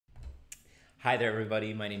Hi there,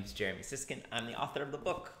 everybody. My name is Jeremy Siskind. I'm the author of the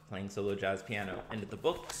book, Playing Solo Jazz Piano, and the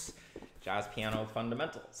book's Jazz Piano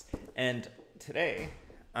Fundamentals. And today,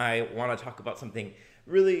 I want to talk about something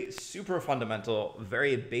really super fundamental,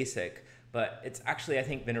 very basic, but it's actually, I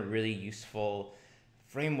think, been a really useful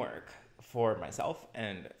framework for myself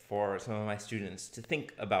and for some of my students to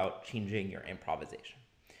think about changing your improvisation.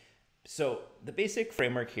 So the basic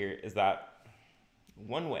framework here is that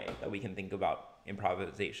one way that we can think about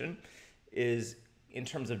improvisation is in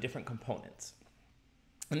terms of different components.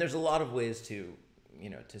 And there's a lot of ways to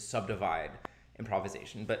subdivide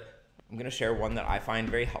improvisation, but I'm going to share one that I find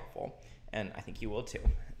very helpful, and I think you will too.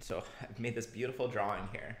 So I've made this beautiful drawing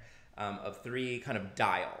here of three kind of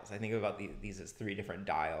dials. I think about these as three different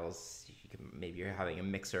dials. Maybe you're having a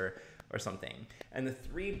mixer or something. And the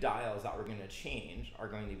three dials that we're going to change are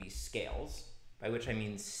going to be scales, by which I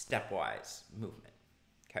mean stepwise movement.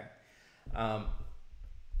 Okay.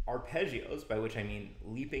 Arpeggios, by which I mean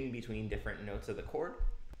leaping between different notes of the chord,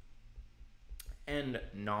 and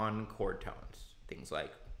non-chord tones, things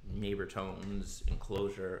like neighbor tones,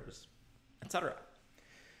 enclosures, etc.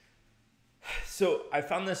 So I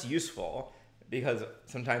found this useful because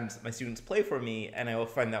sometimes my students play for me, and I will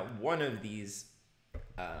find that one of these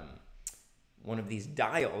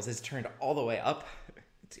dials is turned all the way up,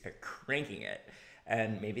 it's cranking it,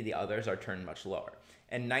 and maybe the others are turned much lower.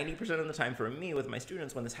 And 90% of the time for me with my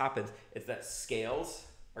students when this happens, it's that scales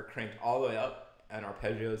are cranked all the way up and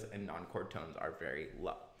arpeggios and non-chord tones are very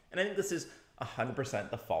low. And I think this is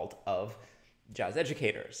 100% the fault of jazz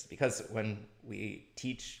educators, because when we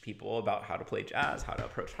teach people about how to play jazz, how to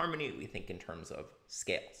approach harmony, we think in terms of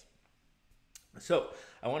scales. So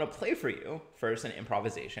I want to play for you first an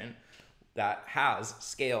improvisation that has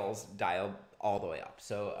scales dialed all the way up.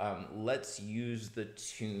 So let's use the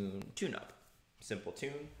tune-up. Simple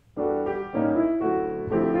tune.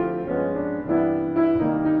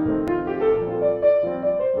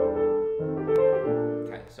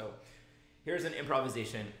 Okay, so here's an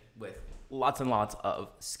improvisation with lots and lots of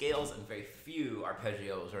scales and very few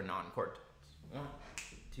arpeggios or non-chord tones. 1,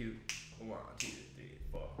 2, 3,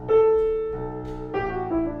 4.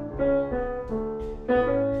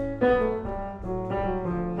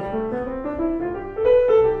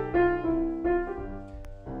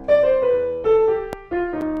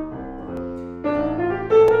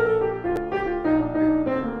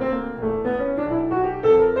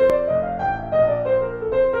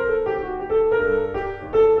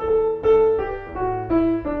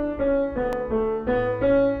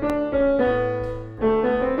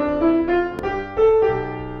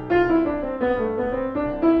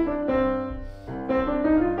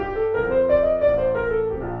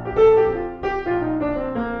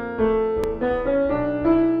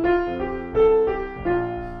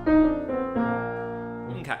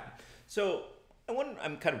 So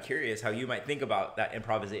I'm kind of curious how you might think about that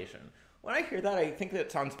improvisation. When I hear that, I think that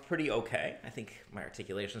it sounds pretty okay. I think my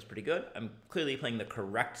articulation is pretty good. I'm clearly playing the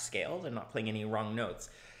correct scales. I'm not playing any wrong notes.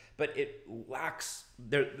 But it lacks,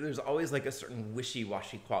 there's always like a certain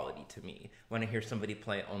wishy-washy quality to me when I hear somebody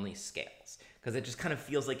play only scales. Because it just kind of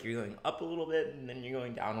feels like you're going up a little bit, and then you're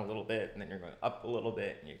going down a little bit, and then you're going up a little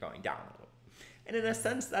bit, and you're going down a little bit. And in a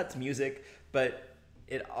sense, that's music, but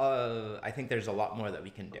I think there's a lot more that we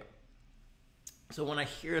can do. So when I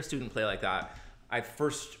hear a student play like that, I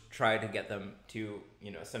first try to get them to,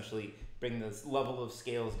 essentially bring this level of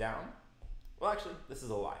scales down. Well, actually, this is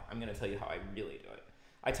a lie. I'm going to tell you how I really do it.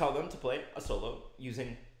 I tell them to play a solo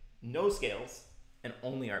using no scales and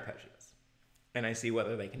only arpeggios. And I see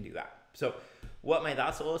whether they can do that. So what might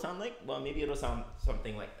that solo sound like? Well, maybe it'll sound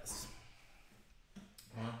something like this.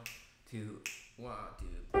 1, 2, 1, 2.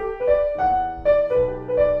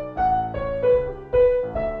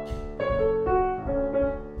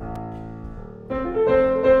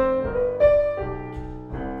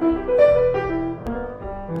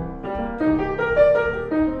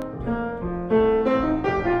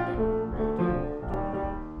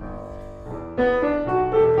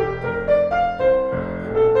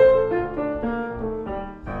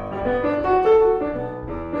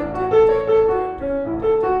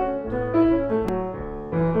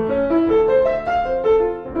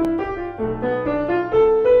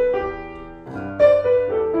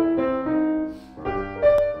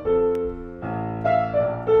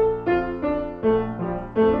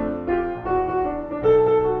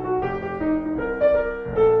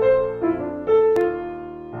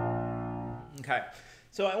 Okay,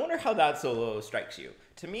 so I wonder how that solo strikes you.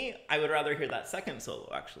 To me, I would rather hear that second solo,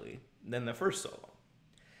 actually, than the first solo.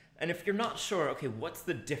 And if you're not sure, okay, what's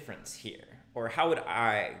the difference here? Or how would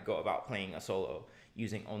I go about playing a solo?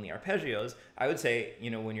 using only arpeggios, I would say,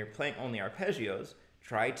 when you're playing only arpeggios,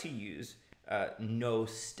 try to use no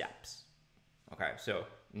steps. Okay, so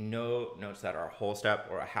no notes that are a whole step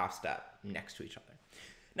or a half step next to each other.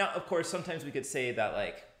 Now, of course, sometimes we could say that,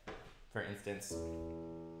 like, for instance,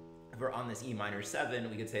 if we're on this E minor 7,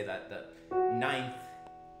 we could say that the 9th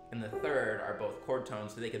and the 3rd are both chord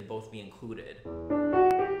tones, so they could both be included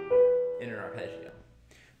in an arpeggio.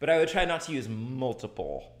 But I would try not to use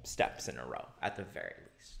multiple steps in a row at the very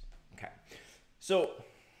least. Okay, so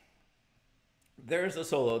there's a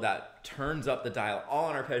solo that turns up the dial all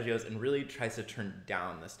on arpeggios and really tries to turn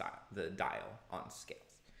down the dial on scales.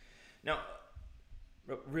 Now,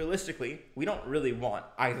 realistically, we don't really want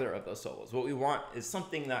either of those solos. What we want is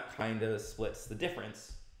something that kind of splits the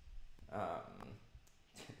difference.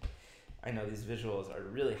 I know these visuals are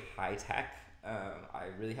really high tech. I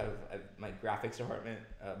really have my graphics department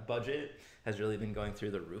budget has really been going through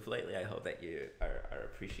the roof lately. I hope that you are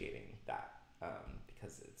appreciating that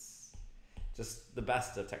because it's just the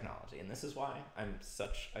best of technology, and this is why I'm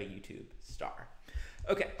such a YouTube star.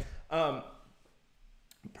 Okay,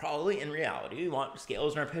 probably in reality, we want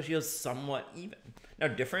scales and arpeggios somewhat even. Now,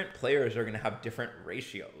 different players are going to have different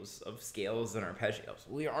ratios of scales and arpeggios.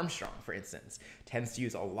 Louis Armstrong, for instance, tends to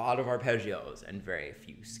use a lot of arpeggios and very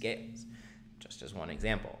few scales, just as one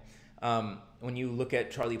example. When you look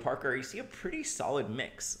at Charlie Parker, you see a pretty solid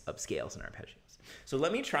mix of scales and arpeggios. So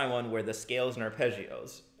let me try one where the scales and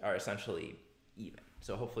arpeggios are essentially even.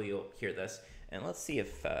 So hopefully you'll hear this. And let's see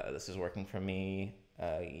if this is working for me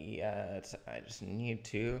yet. I just need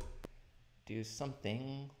to do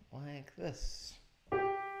something like this.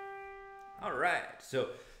 All right, so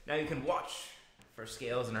now you can watch for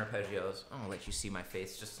scales and arpeggios. I'll let you see my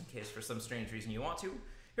face just in case for some strange reason you want to.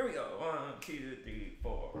 Here we go. 1, 2, 3,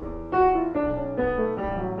 4.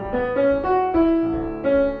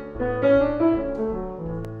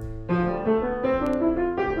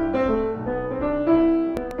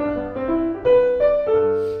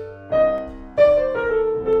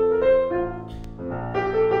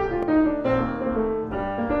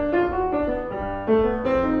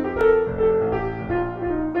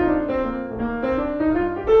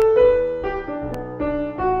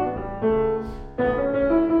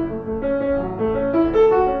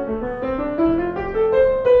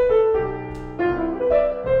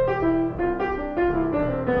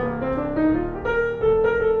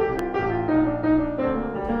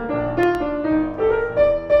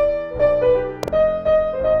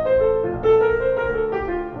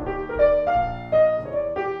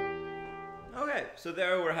 So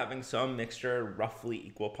there we're having some mixture, roughly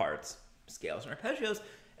equal parts, scales and arpeggios,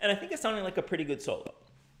 and I think it's sounding like a pretty good solo.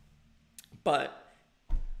 But,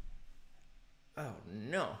 oh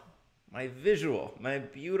no, my visual, my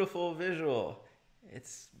beautiful visual,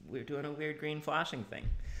 we're doing a weird green flashing thing.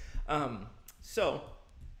 So,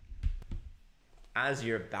 as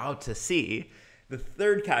you're about to see, the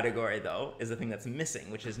third category, though, is the thing that's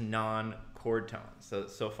missing, which is non-chord tones.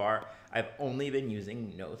 So far, I've only been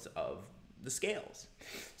using notes of the scales.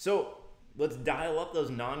 So let's dial up those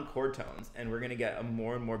non-chord tones, and we're going to get a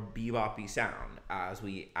more and more bebop-y sound as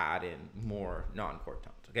we add in more non-chord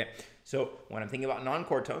tones, okay? So when I'm thinking about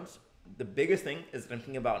non-chord tones, the biggest thing is that I'm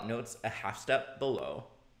thinking about notes a half step below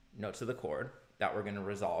notes of the chord that we're going to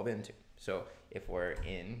resolve into. So if we're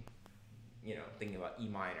in, thinking about E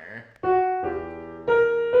minor,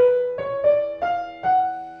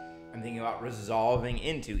 I'm thinking about resolving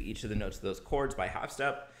into each of the notes of those chords by half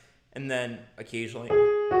step, and then occasionally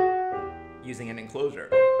using an enclosure.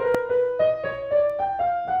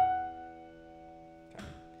 Okay.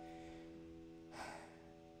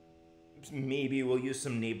 Maybe we'll use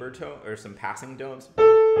some neighbor tone or some passing tones.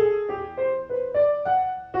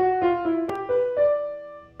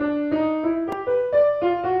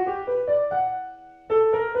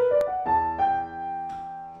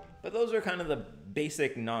 But those are kind of the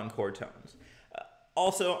basic non-chord tones.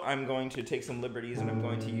 Also, I'm going to take some liberties and I'm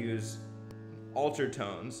going to use altered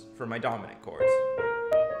tones for my dominant chords.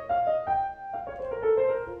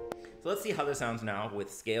 So let's see how this sounds now with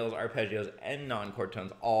scales, arpeggios, and non-chord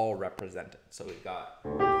tones all represented. So we've got...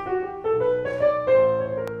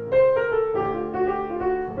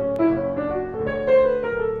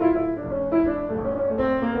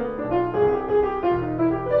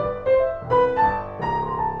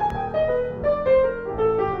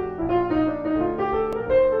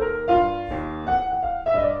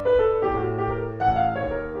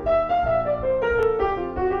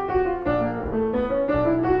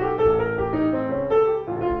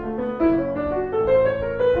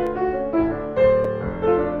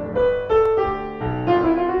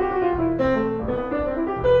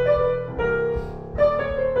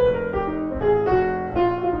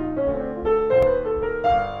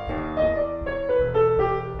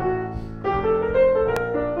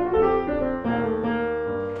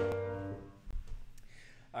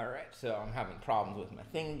 problems with my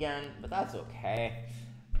thing again, but that's okay.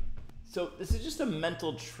 So this is just a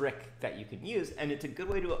mental trick that you can use, and it's a good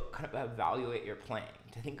way to kind of evaluate your playing,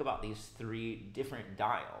 to think about these 3 different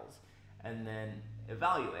dials and then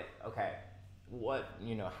evaluate, okay,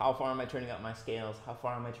 how far am I turning up my scales? How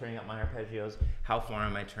far am I turning up my arpeggios? How far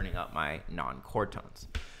am I turning up my non-chord tones?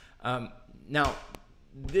 Now,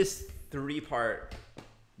 this 3-part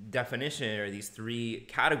definition, or these 3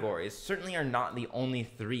 categories, certainly are not the only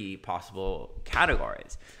 3 possible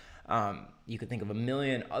categories. You could think of a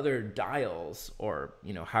million other dials, or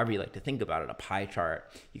however you like to think about it, a pie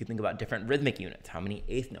chart. You could think about different rhythmic units. How many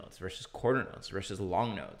eighth notes versus quarter notes versus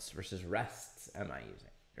long notes versus rests am I using,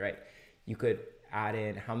 right? You could add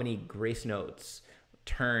in how many grace notes,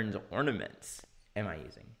 turns, ornaments am I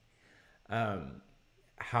using?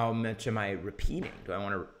 How much am I repeating? Do I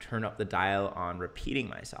want to turn up the dial on repeating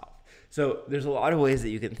myself? So there's a lot of ways that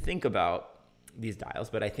you can think about these dials,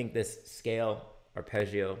 but I think this scale,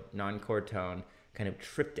 arpeggio, non-chord tone kind of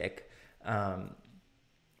triptych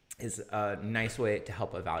is a nice way to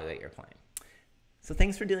help evaluate your playing. So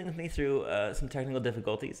thanks for dealing with me through some technical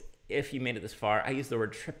difficulties. If you made it this far, I use the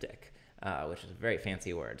word triptych, which is a very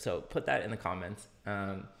fancy word. So put that in the comments.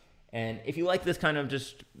 And if you like this kind of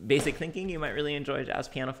just basic thinking, you might really enjoy Jazz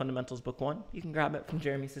Piano Fundamentals Book 1. You can grab it from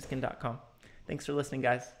jeremysiskind.com. Thanks for listening,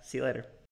 guys. See you later.